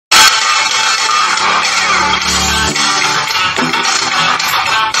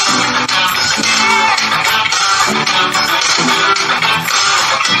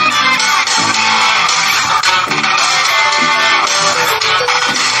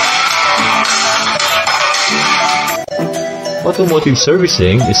Automotive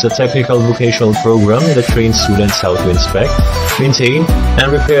Servicing is a technical vocational program that trains students how to inspect, maintain,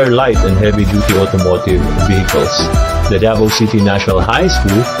 and repair light and heavy-duty automotive vehicles. The Davao City National High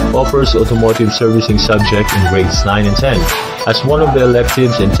School offers automotive servicing subject in grades 9 and 10 as one of the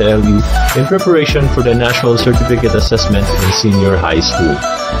electives entirely in preparation for the National Certificate Assessment in senior high school.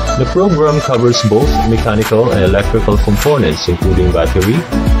 The program covers both mechanical and electrical components including battery,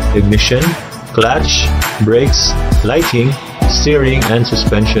 ignition, clutch, brakes, lighting, steering, and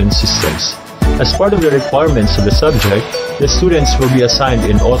suspension systems. As part of the requirements of the subject, the students will be assigned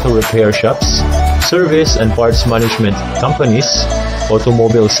in auto repair shops, service and parts management companies,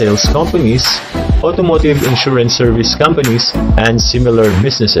 automobile sales companies, automotive insurance service companies, and similar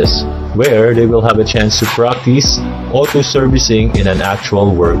businesses, where they will have a chance to practice auto servicing in an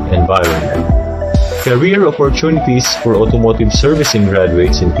actual work environment. Career opportunities for automotive servicing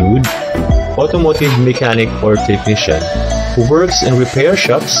graduates include automotive mechanic or technician, who works in repair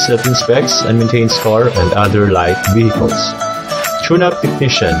shops that inspects and maintains car and other light vehicles. Tune-up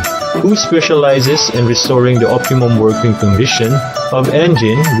technician, who specializes in restoring the optimum working condition of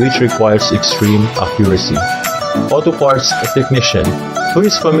engine which requires extreme accuracy. Auto parts technician, who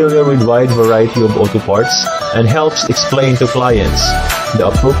is familiar with wide variety of auto parts and helps explain to clients the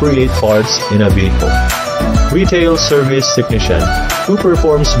appropriate parts in a vehicle. Retail service technician, who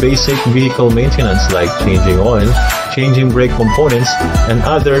performs basic vehicle maintenance like changing oil, changing brake components, and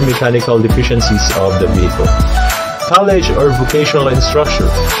other mechanical deficiencies of the vehicle. College or vocational instructor,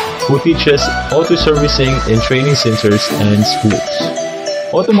 who teaches auto servicing in training centers and schools.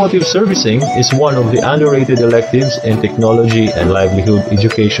 Automotive servicing is one of the underrated electives in technology and livelihood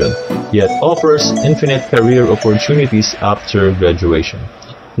education, yet offers infinite career opportunities after graduation.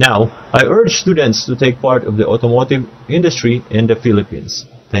 Now, I urge students to take part of the automotive industry in the Philippines.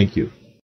 Thank you.